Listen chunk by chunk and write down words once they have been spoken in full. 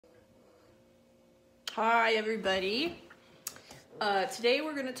Hi, everybody. Today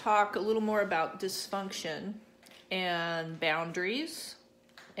we're going to talk a little more about dysfunction and boundaries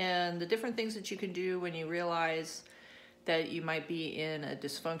and the different things that you can do when you realize that you might be in a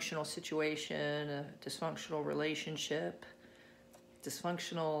dysfunctional situation, a dysfunctional relationship,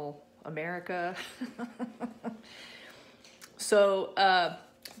 dysfunctional America. So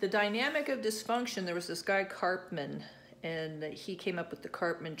the dynamic of dysfunction, there was this guy Karpman, and he came up with the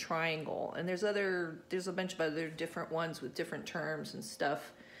Karpman triangle, and there's a bunch of other different ones with different terms and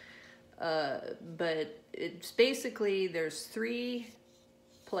stuff, but it's basically there's three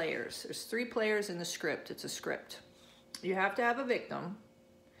players in the script. It's a script. You have to have a victim,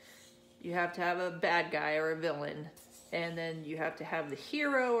 you have to have a bad guy or a villain, and then you have to have the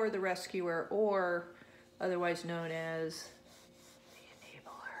hero or the rescuer, or otherwise known as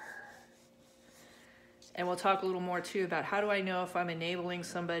And we'll talk a little more too about how do I know if I'm enabling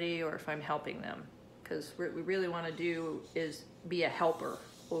somebody or if I'm helping them. Because what we really want to do is be a helper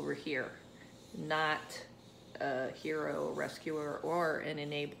over here, not a hero, rescuer, or an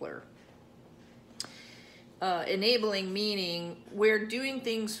enabler. Enabling meaning we're doing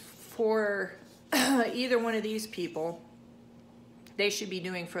things for either one of these people they should be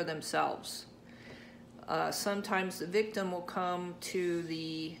doing for themselves. Sometimes the victim will come to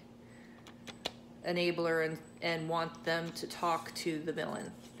the enabler and want them to talk to the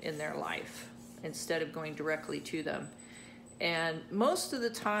villain in their life instead of going directly to them. And most of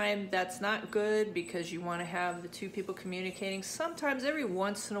the time that's not good because you want to have the two people communicating. Sometimes every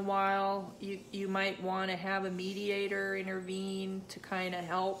once in a while you might want to have a mediator intervene to kind of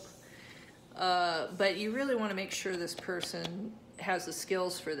help. But you really want to make sure this person has the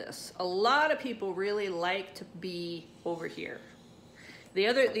skills for this. A lot of people really like to be over here. The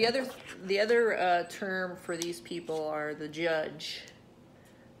other term for these people are the judge.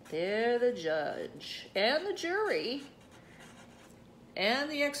 They're the judge and the jury and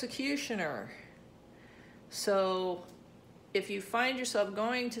the executioner. So if you find yourself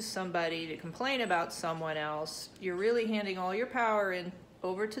going to somebody to complain about someone else, you're really handing all your power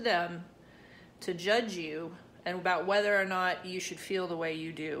over to them to judge you and about whether or not you should feel the way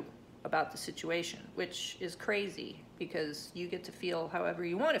you do about the situation, which is crazy because you get to feel however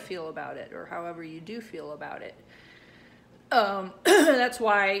you want to feel about it or however you do feel about it. That's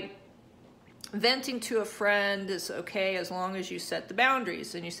why venting to a friend is okay as long as you set the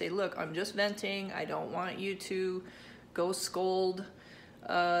boundaries and you say, look, I'm just venting. I don't want you to go scold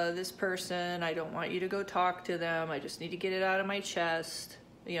this person. I don't want you to go talk to them. I just need to get it out of my chest,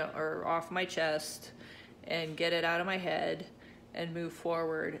 or off my chest and get it out of my head and move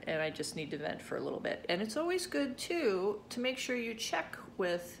forward, and I just need to vent for a little bit. And it's always good too to make sure you check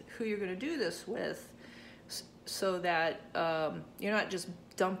with who you're going to do this with so that you're not just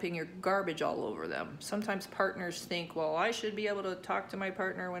dumping your garbage all over them. Sometimes partners think, well, I should be able to talk to my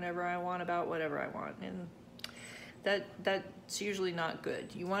partner whenever I want about whatever I want, and that's usually not good.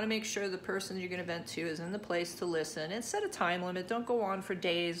 You want to make sure the person you're going to vent to is in the place to listen, and set a time limit. Don't go on for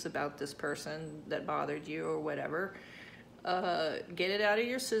days about this person that bothered you or whatever. Get it out of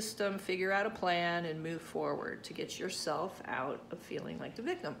your system, figure out a plan, and move forward to get yourself out of feeling like the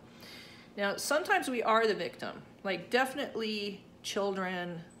victim. Now, sometimes we are the victim, like definitely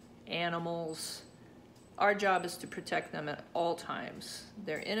children, animals. Our job is to protect them at all times.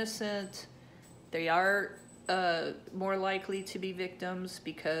 They're innocent. They are more likely to be victims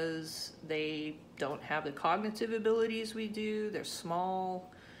because they don't have the cognitive abilities we do. They're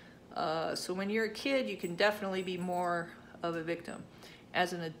small. So when you're a kid, you can definitely be more of a victim.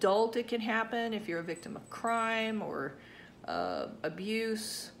 As an adult, it can happen if you're a victim of crime or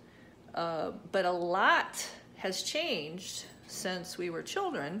abuse. But a lot has changed since we were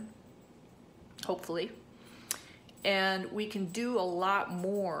children, hopefully. And we can do a lot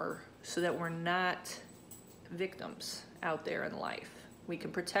more so that we're not victims out there in life. We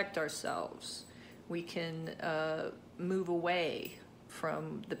can protect ourselves. We can move away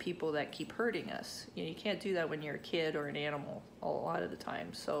from the people that keep hurting us. You can't do that when you're a kid or an animal a lot of the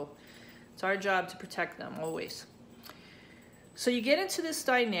time. So it's our job to protect them always. So you get into this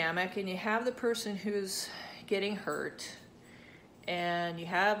dynamic and you have the person who's getting hurt and you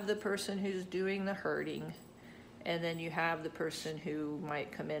have the person who's doing the hurting, and then you have the person who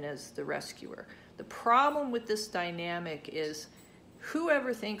might come in as the rescuer. The problem with this dynamic is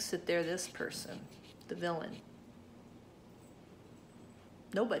whoever thinks that they're this person, the villain.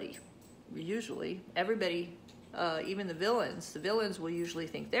 Nobody, usually. Everybody, even the villains will usually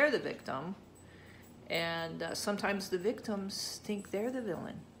think they're the victim. And sometimes the victims think they're the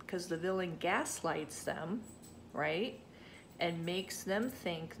villain because the villain gaslights them, right? and makes them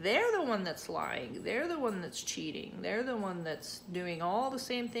think they're the one that's lying, they're the one that's cheating, they're the one that's doing all the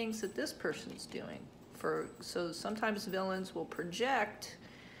same things that this person's doing. So sometimes villains will project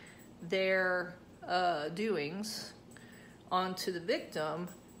their doings onto the victim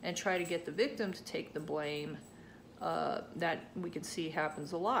and try to get the victim to take the blame. That we can see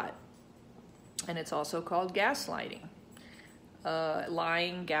happens a lot. And it's also called gaslighting.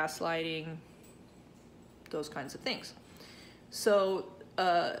 Lying, gaslighting, those kinds of things. So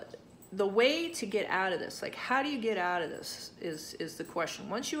the way to get out of this, like how do you get out of this is the question.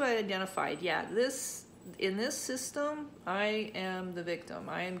 Once you identified, yeah, in this system, I am the victim.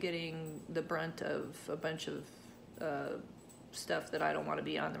 I am getting the brunt of a bunch of stuff that I don't want to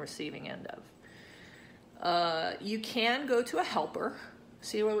be on the receiving end of. You can go to a helper.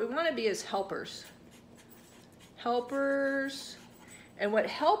 See, what we want to be is helpers. Helpers. And what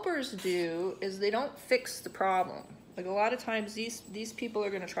helpers do is they don't fix the problem. Like a lot of times these people are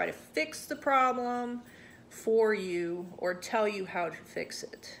going to try to fix the problem for you or tell you how to fix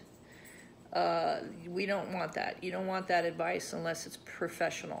it. We don't want that. You don't want that advice unless it's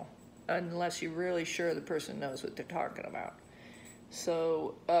professional, unless you're really sure the person knows what they're talking about.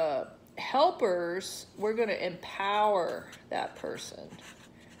 So helpers, we're going to empower that person.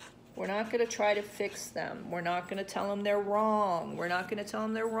 We're not going to try to fix them. We're not going to tell them they're wrong. We're not going to tell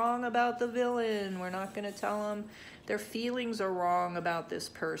them they're wrong about the villain. We're not going to tell them their feelings are wrong about this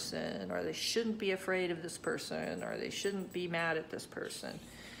person, or they shouldn't be afraid of this person, or they shouldn't be mad at this person.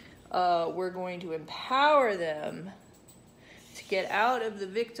 We're going to empower them to get out of the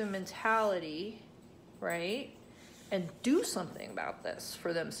victim mentality, right? And do something about this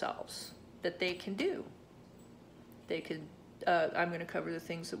for themselves that they can do. They could, I'm going to cover the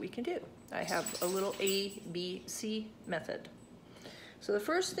things that we can do. I have a little A, B, C method. So the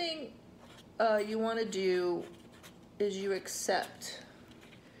first thing you want to do is you accept.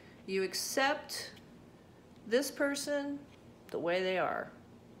 You accept this person the way they are.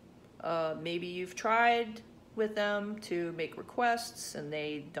 Maybe you've tried with them to make requests and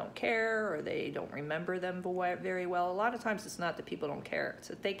they don't care, or they don't remember them very well. A lot of times it's not that people don't care, it's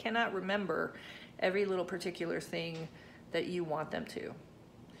that they cannot remember every little particular thing that you want them to.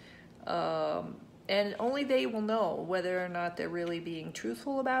 And only they will know whether or not they're really being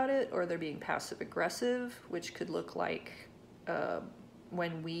truthful about it or they're being passive aggressive, which could look like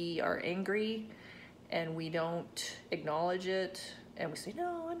when we are angry and we don't acknowledge it and we say,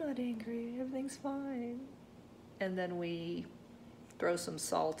 no, I'm not angry, everything's fine. And then we throw some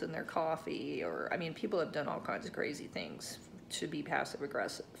salt in their coffee, or, I mean, people have done all kinds of crazy things to be passive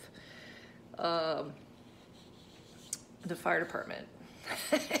aggressive. The fire department,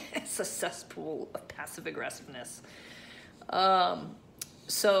 it's a cesspool of passive aggressiveness.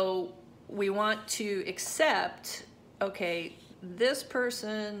 So we want to accept, okay, this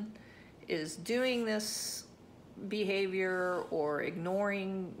person is doing this behavior or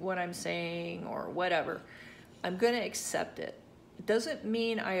ignoring what I'm saying or whatever. I'm going to accept it. It doesn't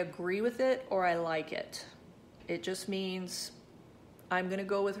mean I agree with it or I like it. It just means I'm going to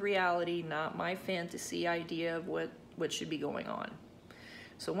go with reality, not my fantasy idea of what should be going on.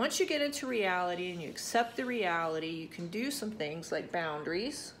 So once you get into reality and you accept the reality, you can do some things like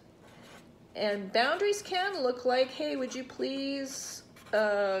boundaries. And boundaries can look like, hey, would you please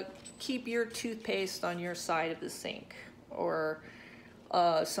keep your toothpaste on your side of the sink? Or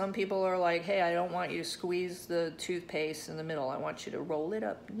some people are like, hey, I don't want you to squeeze the toothpaste in the middle. I want you to roll it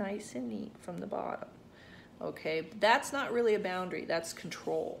up nice and neat from the bottom. Okay, but that's not really a boundary. That's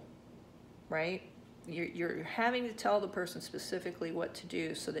control, right? You're having to tell the person specifically what to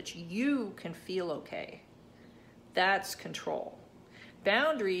do so that you can feel okay. That's control.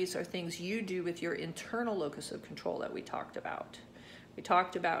 Boundaries are things you do with your internal locus of control that we talked about. We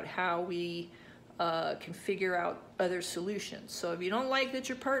talked about how we can figure out other solutions. So if you don't like that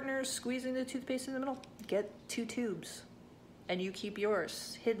your partner is squeezing the toothpaste in the middle, get 2 tubes and you keep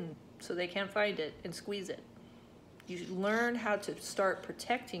yours hidden so they can't find it and squeeze it. You learn how to start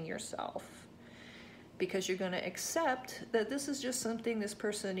protecting yourself because you're going to accept that this is just something this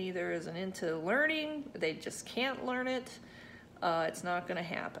person either isn't into learning, they just can't learn it, it's not going to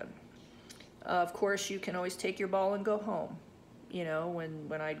happen. Of course, you can always take your ball and go home. You know,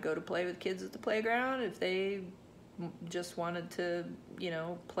 when I'd go to play with kids at the playground, if they just wanted to, you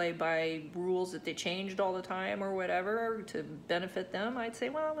know, play by rules that they changed all the time or whatever to benefit them, I'd say,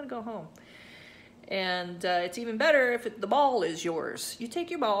 well, I'm going to go home. And it's even better if the ball is yours. You take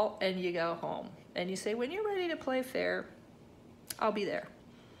your ball and you go home. And you say, when you're ready to play fair, I'll be there.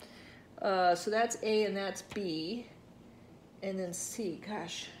 So that's A and that's B. And then C,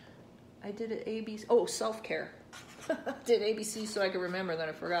 gosh, I did it A, B, oh, self-care. Did ABC so I could remember, then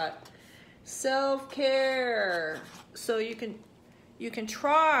I forgot. Self-care. So you can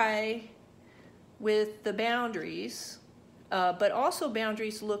try with the boundaries, but also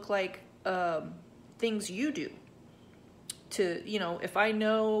boundaries look like things you do. To, you know, if I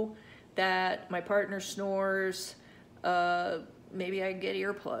know that my partner snores, maybe I get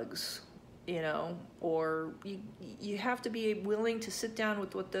earplugs, you know, or you have to be willing to sit down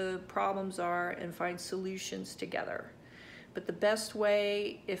with what the problems are and find solutions together. But the best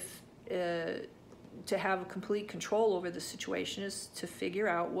way to have complete control over the situation is to figure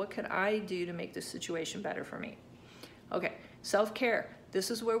out, what can I do to make this situation better for me? Okay, self-care. This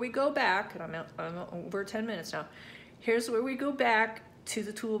is where we go back, and I'm over 10 minutes now. Here's where we go back to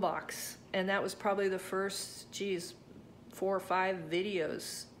the toolbox. And that was probably the first, 4 or 5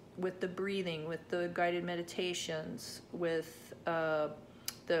 videos with the breathing, with the guided meditations, with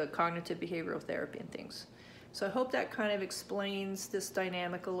the cognitive behavioral therapy and things. So I hope that kind of explains this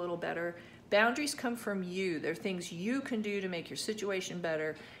dynamic a little better. Boundaries come from you. They're things you can do to make your situation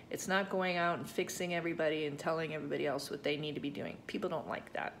better. It's not going out and fixing everybody and telling everybody else what they need to be doing. People don't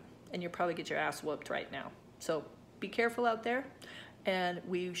like that. And you'll probably get your ass whooped right now. So be careful out there. And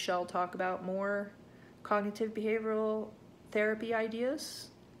we shall talk about more cognitive behavioral therapy ideas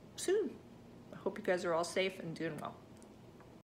soon. I hope you guys are all safe and doing well.